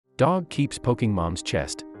Dog keeps poking mom's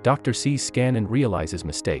chest. Doctor sees scan and realizes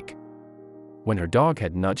mistake. When her dog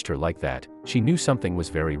had nudged her like that, she knew something was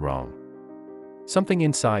very wrong. Something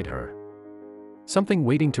inside her. Something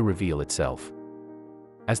waiting to reveal itself.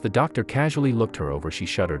 As the doctor casually looked her over, she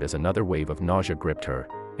shuddered as another wave of nausea gripped her,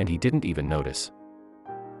 and he didn't even notice.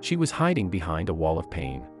 She was hiding behind a wall of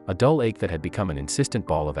pain, a dull ache that had become an insistent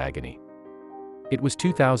ball of agony. It was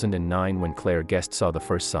 2009 when Claire Guest saw the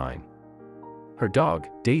first sign. Her dog,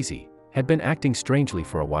 Daisy, had been acting strangely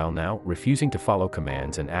for a while now, refusing to follow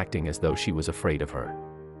commands and acting as though she was afraid of her.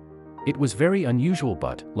 It was very unusual,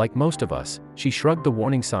 but, like most of us, she shrugged the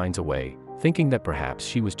warning signs away, thinking that perhaps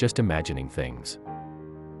she was just imagining things.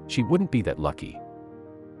 She wouldn't be that lucky.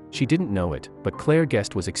 She didn't know it, but Claire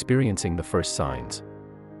Guest was experiencing the first signs.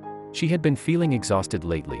 She had been feeling exhausted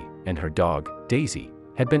lately, and her dog, Daisy,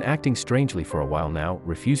 had been acting strangely for a while now,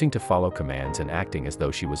 refusing to follow commands and acting as though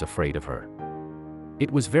she was afraid of her. It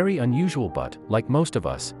was very unusual, but, like most of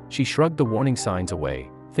us, she shrugged the warning signs away,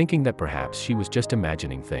 thinking that perhaps she was just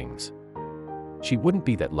imagining things. She wouldn't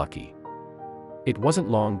be that lucky. It wasn't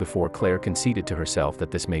long before Claire conceded to herself that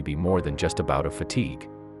this may be more than just a bout of fatigue.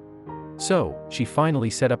 So, she finally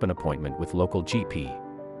set up an appointment with local GP.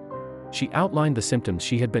 She outlined the symptoms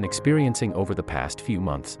she had been experiencing over the past few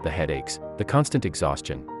months: the headaches, the constant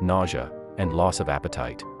exhaustion, nausea, and loss of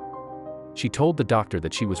appetite. She told the doctor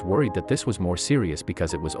that she was worried that this was more serious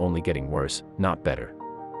because it was only getting worse, not better.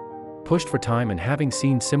 Pushed for time and having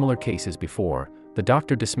seen similar cases before, the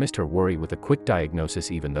doctor dismissed her worry with a quick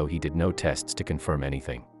diagnosis even though he did no tests to confirm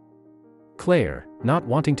anything. Claire, not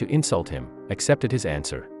wanting to insult him, accepted his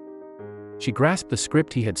answer. She grasped the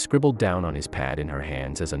script he had scribbled down on his pad in her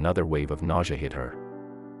hands as another wave of nausea hit her.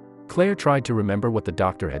 Claire tried to remember what the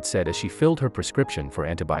doctor had said as she filled her prescription for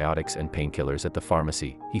antibiotics and painkillers at the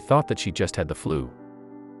pharmacy. He thought that she just had the flu.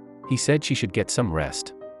 He said she should get some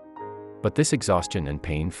rest. But this exhaustion and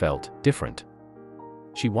pain felt different.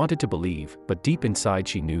 She wanted to believe, but deep inside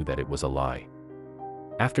she knew that it was a lie.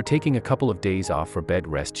 After taking a couple of days off for bed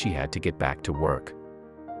rest, she had to get back to work.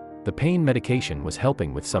 The pain medication was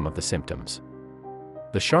helping with some of the symptoms.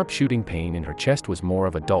 The sharp shooting pain in her chest was more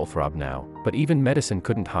of a dull throb now, but even medicine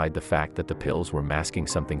couldn't hide the fact that the pills were masking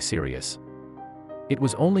something serious. It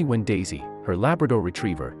was only when Daisy, her Labrador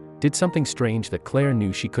retriever, did something strange that Claire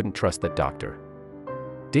knew she couldn't trust that doctor.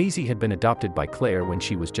 Daisy had been adopted by Claire when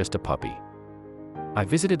she was just a puppy. I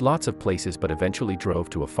visited lots of places but eventually drove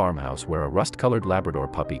to a farmhouse where a rust-colored Labrador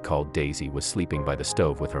puppy called Daisy was sleeping by the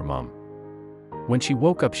stove with her mom. When she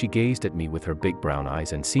woke up, she gazed at me with her big brown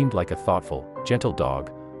eyes and seemed like a thoughtful, gentle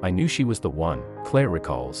dog. I knew she was the one, Claire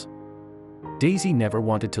recalls. Daisy never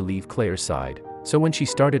wanted to leave Claire's side, so when she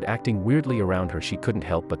started acting weirdly around her, she couldn't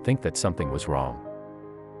help but think that something was wrong.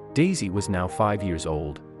 Daisy was now 5 years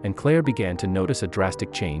old, and Claire began to notice a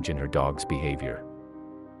drastic change in her dog's behavior.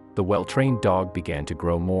 The well-trained dog began to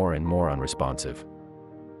grow more and more unresponsive.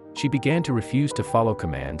 She began to refuse to follow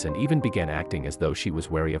commands and even began acting as though she was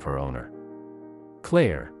wary of her owner.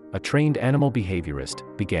 Claire, a trained animal behaviorist,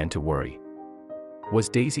 began to worry. Was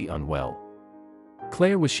Daisy unwell?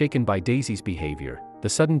 Claire was shaken by Daisy's behavior. The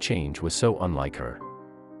sudden change was so unlike her.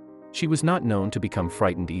 She was not known to become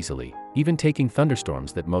frightened easily, even taking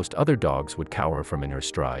thunderstorms that most other dogs would cower from in her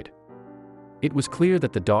stride. It was clear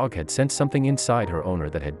that the dog had sensed something inside her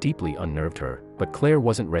owner that had deeply unnerved her, but Claire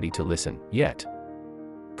wasn't ready to listen yet.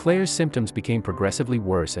 Claire's symptoms became progressively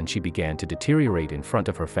worse and she began to deteriorate in front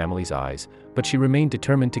of her family's eyes, but she remained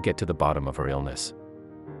determined to get to the bottom of her illness.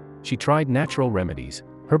 She tried natural remedies,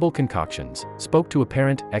 herbal concoctions, spoke to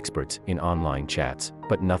apparent experts in online chats,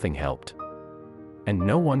 but nothing helped. And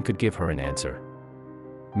no one could give her an answer.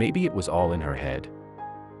 Maybe it was all in her head.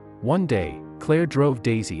 One day, Claire drove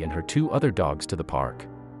Daisy and her 2 other dogs to the park.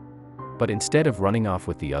 But instead of running off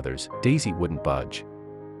with the others, Daisy wouldn't budge.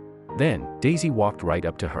 Then, Daisy walked right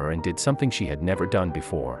up to her and did something she had never done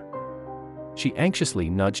before. She anxiously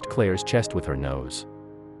nudged Claire's chest with her nose.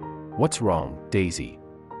 "What's wrong, Daisy?"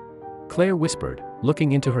 Claire whispered,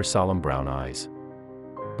 looking into her solemn brown eyes.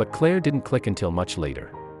 But Claire didn't click until much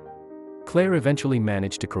later. Claire eventually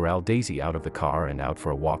managed to corral Daisy out of the car and out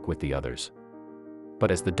for a walk with the others.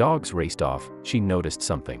 But as the dogs raced off, she noticed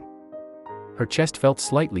something. Her chest felt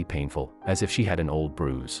slightly painful, as if she had an old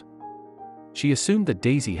bruise. She assumed that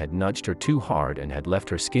Daisy had nudged her too hard and had left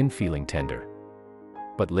her skin feeling tender.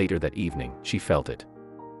 But later that evening, she felt it.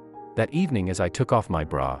 "That evening as I took off my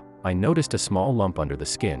bra, I noticed a small lump under the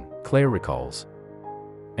skin," Claire recalls.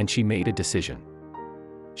 And she made a decision.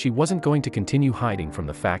 She wasn't going to continue hiding from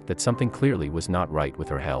the fact that something clearly was not right with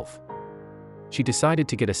her health. She decided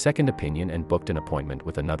to get a second opinion and booked an appointment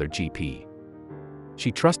with another GP.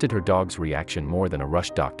 She trusted her dog's reaction more than a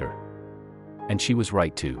rush doctor. And she was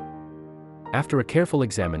right too. After a careful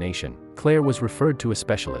examination, Claire was referred to a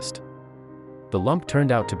specialist. The lump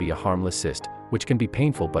turned out to be a harmless cyst, which can be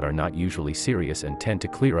painful but are not usually serious and tend to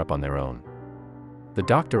clear up on their own. The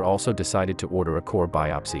doctor also decided to order a core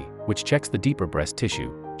biopsy, which checks the deeper breast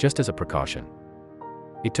tissue, just as a precaution.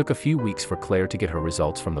 It took a few weeks for Claire to get her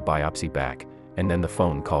results from the biopsy back, and then the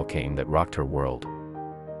phone call came that rocked her world.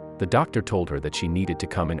 The doctor told her that she needed to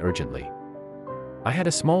come in urgently. "I had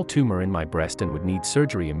a small tumor in my breast and would need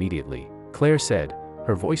surgery immediately," Claire said,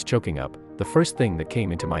 her voice choking up. "The first thing that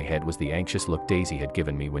came into my head was the anxious look Daisy had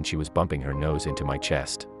given me when she was bumping her nose into my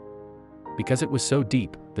chest. Because it was so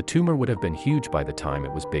deep, the tumor would have been huge by the time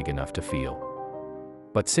it was big enough to feel.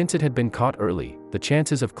 But since it had been caught early, the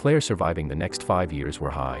chances of Claire surviving the next 5 years were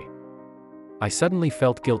high. I suddenly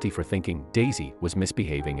felt guilty for thinking Daisy was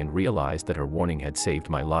misbehaving and realized that her warning had saved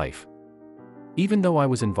my life. Even though I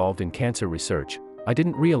was involved in cancer research, I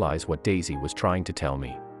didn't realize what Daisy was trying to tell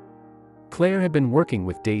me." Claire had been working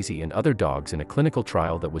with Daisy and other dogs in a clinical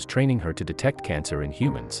trial that was training her to detect cancer in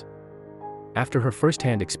humans. After her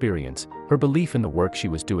first-hand experience, her belief in the work she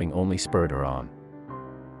was doing only spurred her on.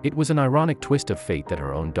 It was an ironic twist of fate that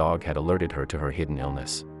her own dog had alerted her to her hidden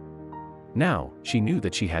illness. Now, she knew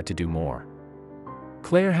that she had to do more.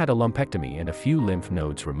 Claire had a lumpectomy and a few lymph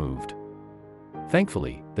nodes removed.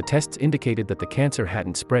 Thankfully, the tests indicated that the cancer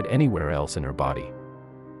hadn't spread anywhere else in her body.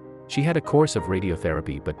 She had a course of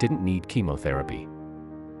radiotherapy but didn't need chemotherapy.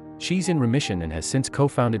 She's in remission and has since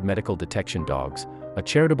co-founded Medical Detection Dogs, a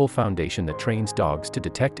charitable foundation that trains dogs to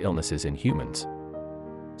detect illnesses in humans.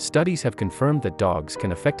 Studies have confirmed that dogs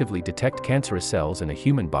can effectively detect cancerous cells in a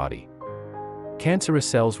human body. Cancerous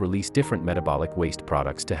cells release different metabolic waste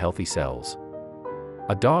products to healthy cells.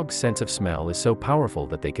 A dog's sense of smell is so powerful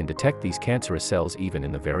that they can detect these cancerous cells even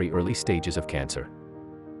in the very early stages of cancer.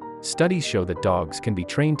 Studies show that dogs can be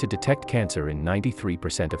trained to detect cancer in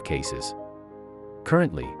 93% of cases.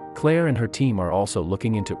 Currently, Claire and her team are also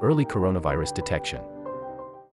looking into early coronavirus detection.